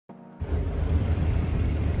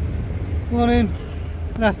morning,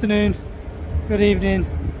 good afternoon, good evening,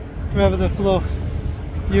 wherever the fluff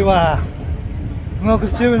you are. And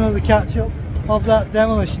welcome to another catch up of that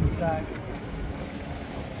demolition site.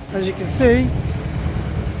 As you can see,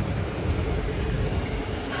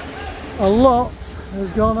 a lot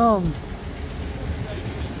has gone on.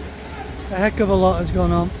 A heck of a lot has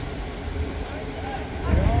gone on.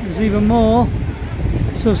 There's even more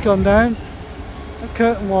stuff's gone down. The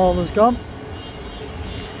curtain wall has gone.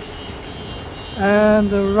 And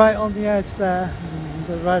they're right on the edge there, and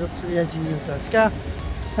they're right up to the edge of the scaff.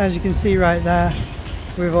 As you can see right there,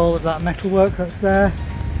 with all of that metalwork that's there.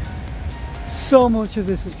 So much of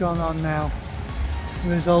this has gone on now.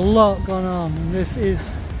 There's a lot gone on, and this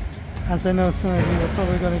is, as I know some of you are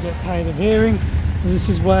probably going to get tired of hearing, this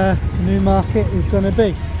is where the new market is going to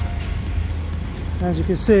be. As you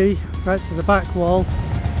can see, right to the back wall,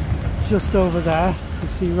 just over there, you can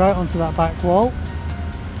see right onto that back wall,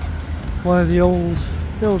 one of the old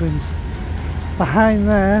buildings. Behind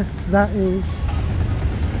there, that is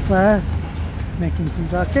where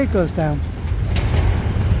Mackinson's arcade goes down.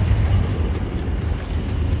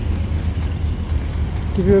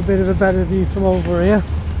 Give you a bit of a better view from over here.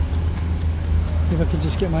 If I can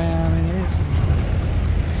just get my arm in here.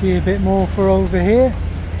 See a bit more for over here.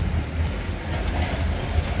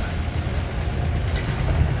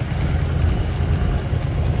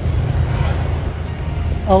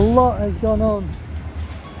 A lot has gone on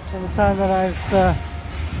in the time that I've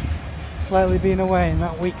slightly been away, in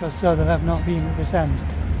that week or so that I've not been at this end.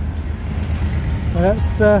 But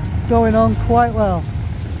that's going on quite well,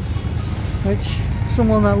 which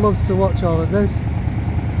someone that loves to watch all of this,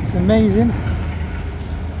 it's amazing.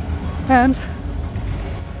 And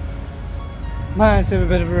might have a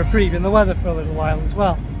bit of a reprieve in the weather for a little while as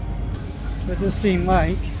well. So it does seem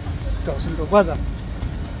like we've got some good weather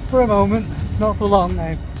for a moment. Not for long,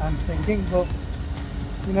 I'm thinking, but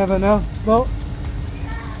you never know. But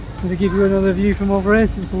I'm going to give you another view from over here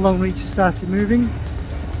since the long reach has started moving.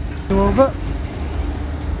 Go over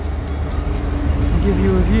and give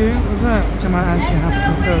you a view of that, which I might actually have to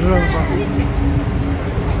go further over.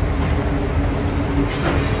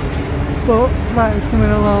 But that is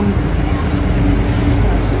coming along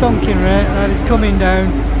at a stonking rate. That is coming down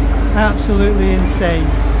absolutely insane.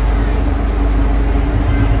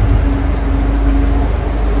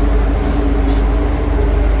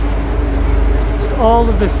 All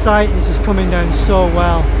of this site is just coming down so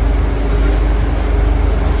well.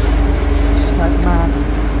 It's just like mad.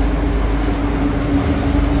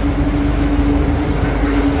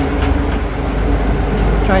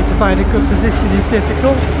 Trying to find a good position is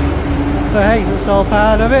difficult, but hey, that's all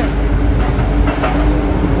part of it.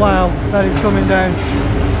 Wow, that is coming down.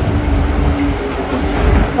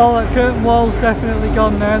 All that curtain wall's definitely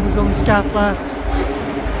gone now, there's only scaff left.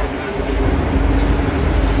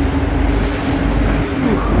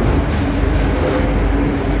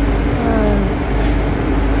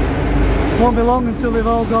 Won't be long until they've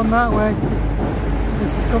all gone that way.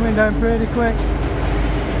 This is coming down pretty quick.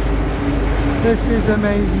 This is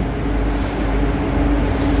amazing.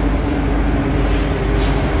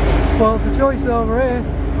 Spoiled for choice over here.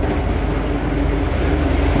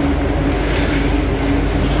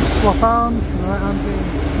 Swap arms, the right hand's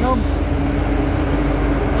being numb.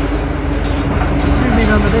 Zoom in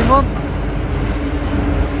on the big one.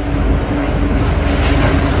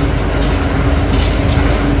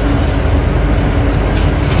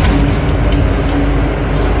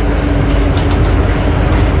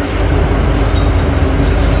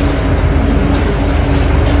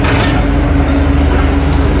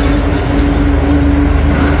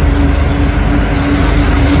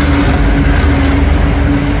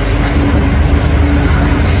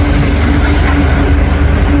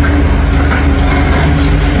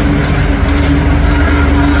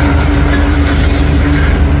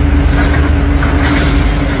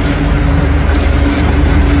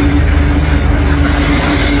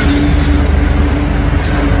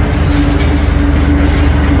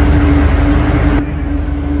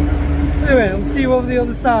 See you over the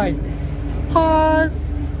other side. Pause.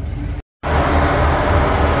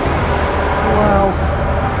 Wow.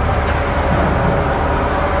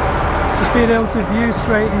 Just being able to view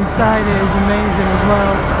straight inside it is amazing as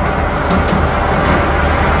well.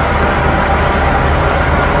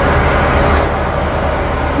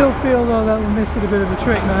 Still feel though that we're missing a bit of a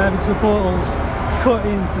trick now, having some portals cut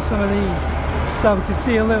into some of these so we can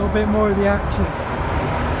see a little bit more of the action.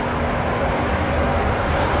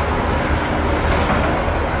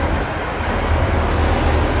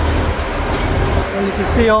 As you can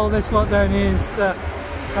see, all this lot down here is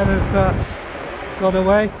kind of gone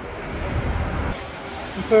away.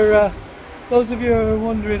 And for those of you who are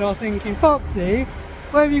wondering or thinking, Foxy,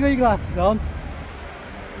 why have you got your glasses on?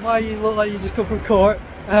 Why you look like you just come from court?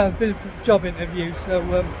 I've been for a job interview,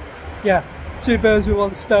 so yeah, 2 birds with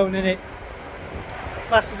 1 stone in it.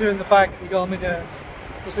 Glasses are in the bag, they go on my nerves.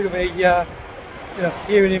 Just look at me, you know,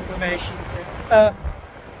 hearing information. But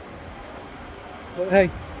hey,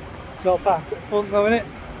 it's all part of the fun though, isn't it?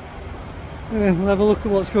 We'll have a look at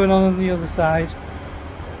what's going on the other side.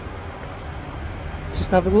 Let's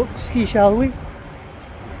just have a look, ski, shall we?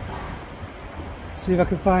 See if I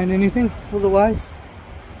can find anything. Otherwise,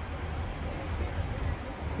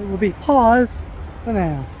 it will be pause for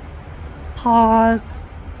now. Pause.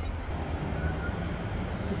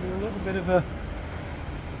 Let's give you a little bit of a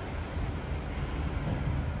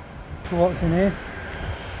for what's in here.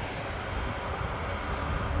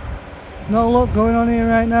 Not a lot going on here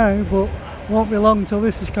right now, but won't be long until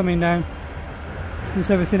this is coming down, since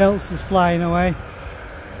everything else is flying away.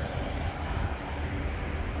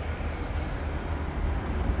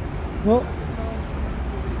 But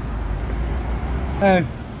now,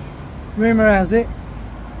 rumour has it,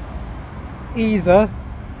 either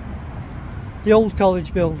the old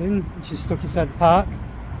college building, which is stuck inside the park,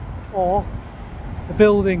 or the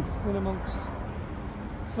building in amongst,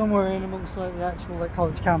 somewhere in amongst like the actual like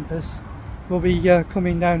college campus, will be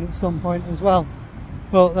coming down at some point as well.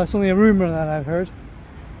 Well, that's only a rumour that I've heard.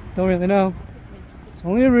 Don't really know. It's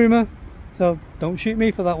only a rumour, so don't shoot me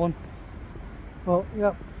for that one. But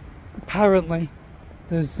yeah, apparently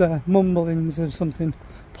there's mumblings of something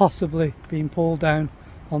possibly being pulled down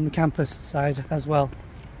on the campus side as well.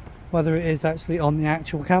 Whether it is actually on the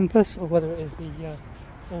actual campus or whether it is the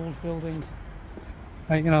old building,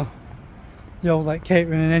 like, you know, the old like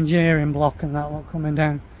catering and engineering block and that lot coming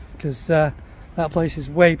down, because that place is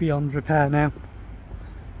way beyond repair now.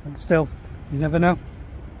 But still, you never know.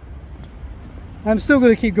 I'm still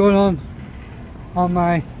going to keep going on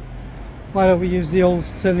my why don't we use the old,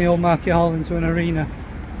 turn the old market hall into an arena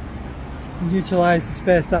and utilise the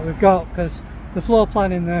space that we've got, because the floor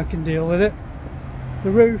plan in there can deal with it. The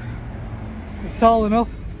roof is tall enough,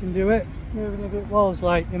 can do it, even if it was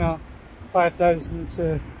like, you know, 5,000 to,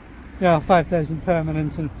 you know, 5,000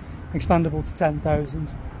 permanent and expandable to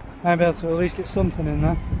 10,000. I'd be able to at least get something in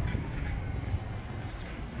there.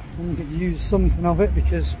 And you could use something of it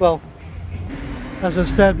because, well, as I've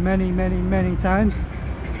said many times,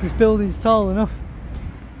 this building's tall enough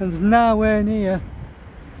and there's nowhere near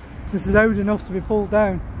this is old enough to be pulled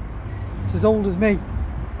down. It's as old as me.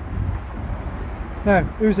 Now,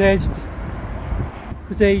 who's aged?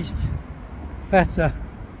 Who's aged better?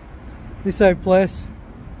 This old place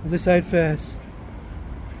or this old face?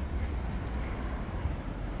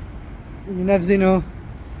 You never know.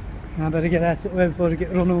 I better get at it before I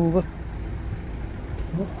get run over.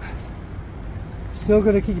 But still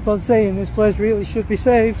got to keep on saying this place really should be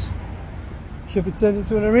saved. Should be turned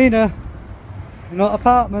into an arena, not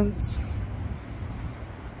apartments.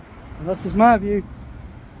 And that's just my view.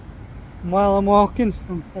 And while I'm walking,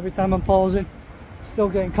 and every time I'm pausing, I'm still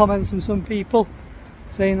getting comments from some people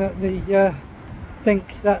saying that they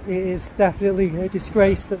think that it is definitely a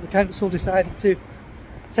disgrace that the council decided to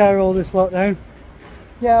tear all this lot down.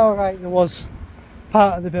 Yeah, alright, there was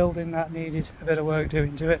part of the building that needed a bit of work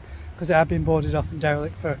doing to it because it had been boarded off and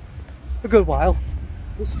derelict for a good while,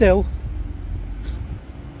 but still,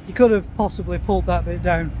 you could have possibly pulled that bit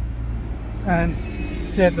down and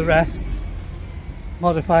saved the rest,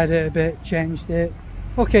 modified it a bit, changed it.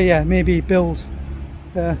 Okay, yeah, maybe build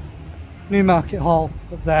the new market hall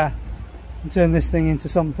up there and turn this thing into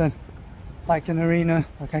something like an arena,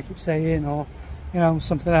 like I keep saying, or, you know,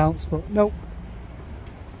 something else. But nope,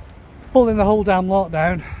 pulling the whole damn lot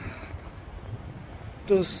down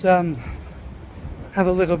does have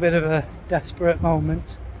a little bit of a desperate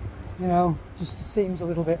moment, you know. Just seems a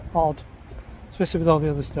little bit odd, especially with all the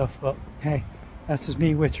other stuff. But hey, that's just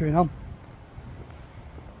me wittering on.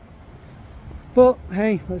 But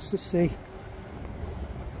hey, let's just see.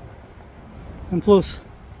 And plus,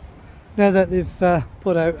 now that they've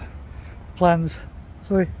put out plans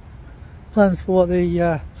for what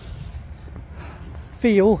they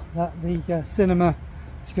feel that the cinema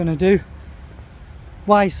is going to do,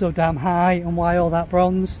 why so damn high and why all that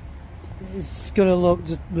bronze? It's going to look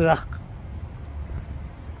just blech.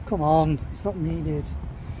 Come on, it's not needed.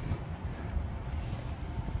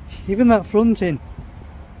 Even that fronting,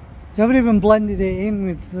 you haven't even blended it in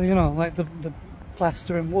with, you know, like the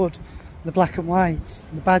plaster and wood, the black and whites,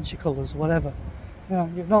 the badger colours, whatever. You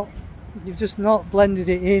know, you've just not blended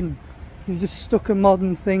it in. You've just stuck a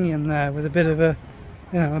modern thing in there with a bit of a,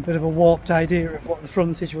 you know, a bit of a warped idea of what the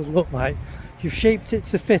frontage would look like. You've shaped it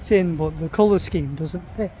to fit in, but the colour scheme doesn't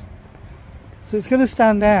fit. so it's going to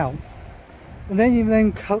stand out. And then you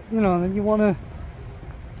then you want to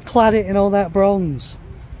clad it in all that bronze.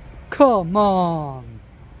 Come on,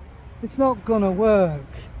 it's not going to work.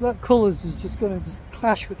 That colours is just going to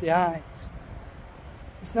clash with the eyes.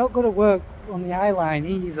 It's not going to work on the eye line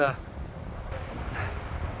either.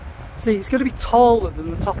 See, it's going to be taller than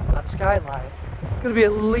the top of that skylight. It's going to be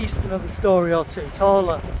at least another story or two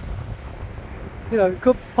taller. You know, it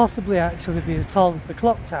could possibly actually be as tall as the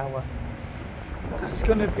clock tower, because it's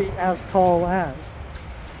going to be as tall as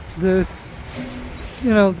the,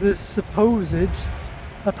 you know, the supposed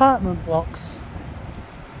apartment blocks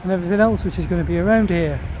and everything else which is going to be around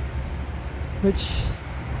here, which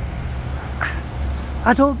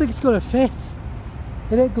I don't think it's going to fit.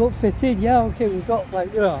 It ain't going to fit in. Yeah, okay, we've got,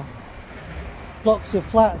 like, you know, blocks of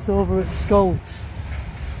flats over at Scold's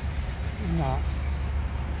and that,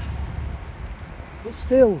 but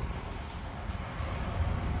still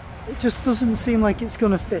it just doesn't seem like it's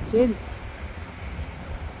going to fit in,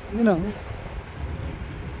 you know.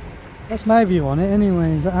 That's my view on it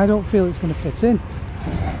anyways. I don't feel it's going to fit in,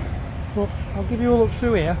 but I'll give you a look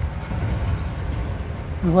through here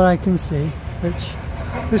and what I can see, which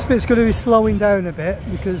this bit's going to be slowing down a bit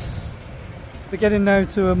because they're getting now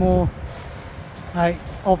to a more, like,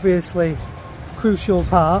 obviously crucial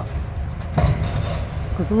part,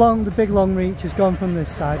 because the big long reach has gone from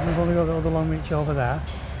this side and we've only got the other long reach over there.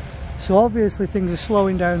 So obviously things are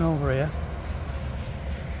slowing down over here.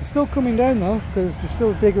 It's still coming down though, because there's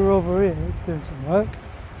still a digger over here, it's doing some work.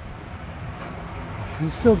 And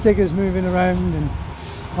there's still diggers moving around and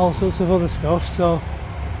all sorts of other stuff, so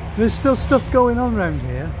there's still stuff going on around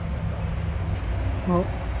here. But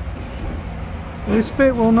this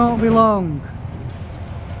bit will not be long.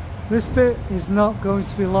 This bit is not going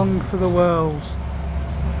to be long for the world.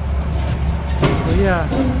 But yeah.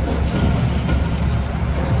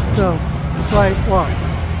 So, it's like what?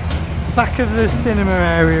 Back of the cinema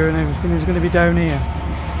area and everything is going to be down here.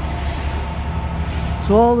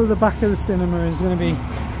 So all of the back of the cinema is going to be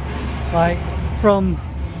like from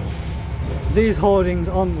these hoardings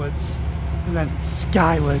onwards and then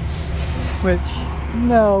skywards, which,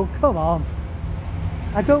 no, come on.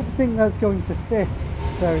 I don't think that's going to fit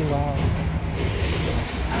very well.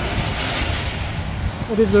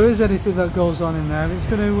 But if there is anything that goes on in there, it's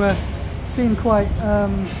going to seem quite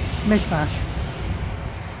mishmash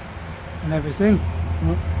and everything.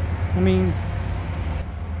 I mean,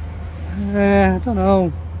 I don't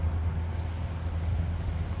know.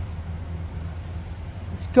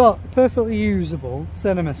 We've got a perfectly usable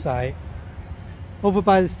cinema site over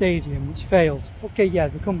by the stadium which failed. Okay, yeah,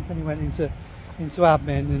 the company went into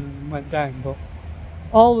admin and went down, but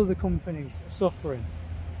all of the companies are suffering.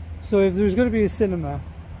 So if there's going to be a cinema,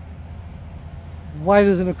 why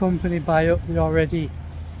doesn't a company buy up the already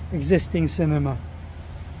existing cinema?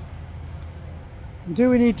 Do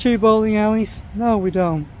we need 2 bowling alleys? No, we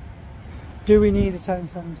don't. Do we need a town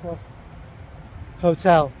centre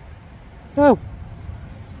hotel? No,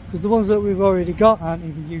 because the ones that we've already got aren't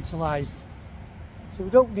even utilised. So we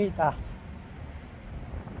don't need that.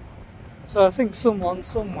 So I think someone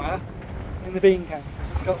somewhere in the bean counters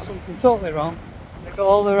has got something totally wrong. They've got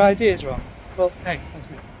all their ideas wrong. But hey, that's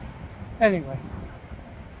me. Anyway,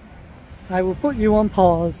 I will put you on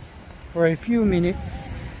pause for a few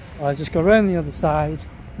minutes. I'll just go around the other side.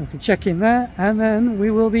 We can check in there and then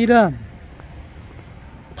we will be done.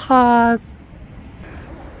 Pause.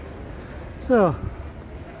 So,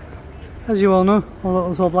 as you all know, although it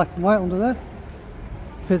was all black and white under there,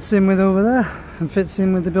 fits in with over there and fits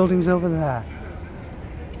in with the buildings over there.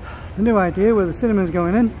 A new idea where the cinema's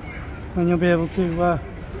going in, and you'll be able to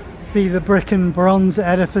see the brick and bronze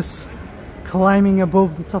edifice climbing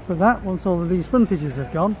above the top of that once all of these frontages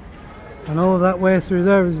have gone, and all of that way through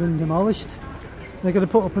there has been demolished. They're going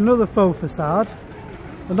to put up another faux facade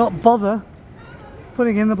and not bother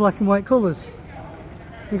putting in the black and white colours.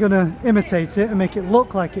 They're going to imitate it and make it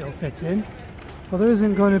look like it'll fit in, but there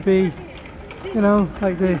isn't going to be, you know,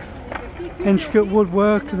 like the intricate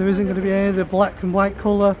woodwork, and there isn't going to be any of the black and white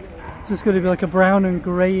colour. It's just going to be like a brown and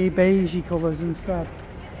grey beigey colours instead.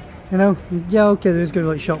 You know, yeah, okay, there's going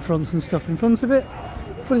to be like shop fronts and stuff in front of it,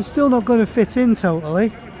 but it's still not going to fit in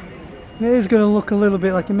totally. It is going to look a little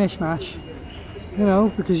bit like a mishmash, you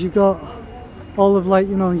know, because you've got all of, like,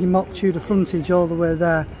 you know, your mock Tudor frontage all the way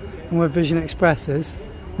there and where Vision Express is,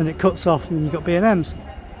 and it cuts off and you've got B&M's.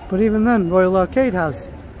 But even then, Royal Arcade has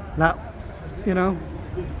that, you know,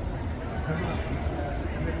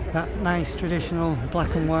 that nice traditional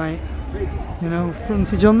black and white, you know,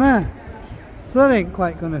 frontage on there. So that ain't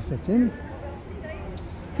quite going to fit in.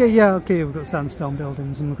 Okay, yeah, okay, we've got sandstone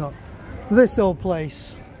buildings and we've got this old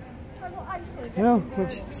place you know,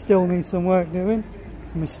 which still needs some work doing,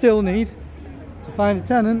 and we still need to find a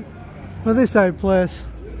tenant for this out place,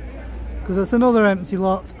 because that's another empty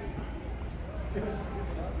lot.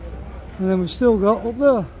 And then we've still got up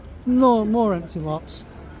there no more empty lots,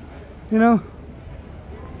 you know.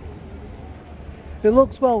 It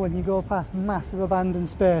looks well when you go past massive abandoned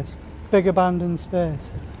space, big abandoned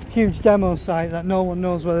space, huge demo site that no one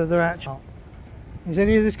knows whether they're actually. Is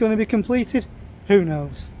any of this going to be completed? Who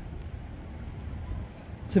knows?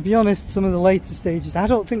 To be honest, some of the later stages I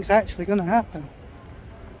don't think it's actually going to happen.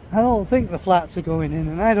 I don't think the flats are going in,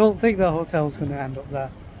 and I don't think the hotel's going to end up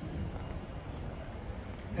there.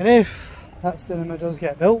 And if that cinema does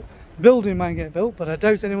get built, the building might get built, but I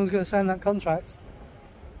doubt anyone's going to sign that contract.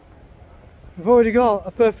 We've already got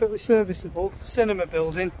a perfectly serviceable cinema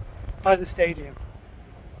building by the stadium.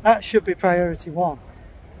 That should be priority one.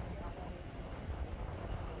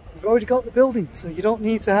 We've already got the building, so you don't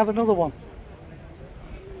need to have another one.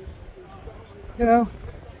 You know,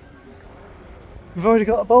 we've already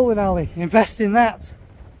got a bowling alley. Invest in that.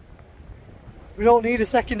 We don't need a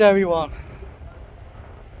secondary one.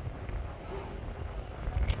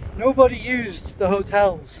 Nobody used the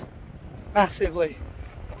hotels massively,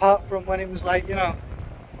 apart from when it was like, you know,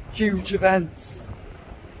 huge events.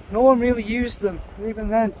 No one really used them. And even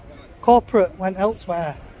then, corporate went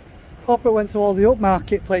elsewhere. Corporate went to all the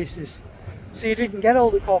upmarket places, so you didn't get all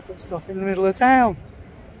the corporate stuff in the middle of town.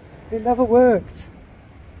 It never worked.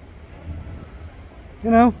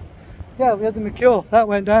 You know? Yeah, we had the Mercure, that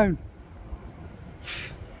went down.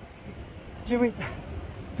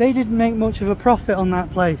 They didn't make much of a profit on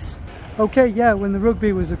that place. Okay, yeah, when the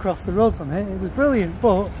rugby was across the road from it, it was brilliant,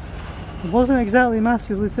 but it wasn't exactly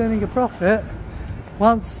massively turning a profit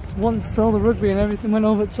once all the rugby and everything went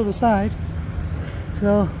over to the side.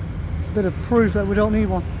 So it's a bit of proof that we don't need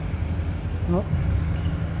one. But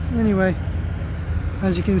anyway,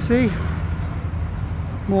 as you can see,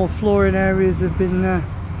 more flooring areas have been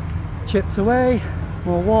chipped away,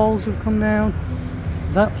 more walls have come down.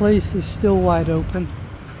 That place is still wide open.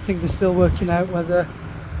 I think they're still working out whether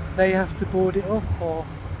they have to board it up or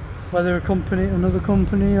whether another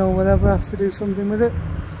company or whatever has to do something with it.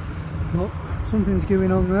 But something's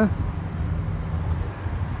going on there.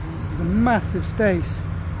 This is a massive space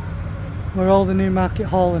where all the new market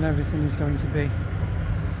hall and everything is going to be.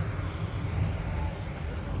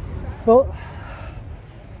 But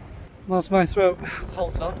whilst my throat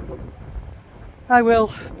holds on, I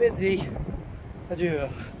will bid thee adieu.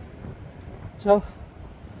 So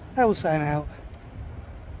I will sign out.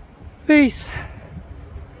 Peace.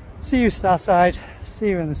 See you Starside. See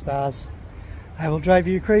you in the stars. I will drive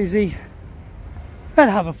you crazy and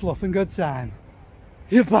have a fluff and good time.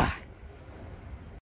 Goodbye.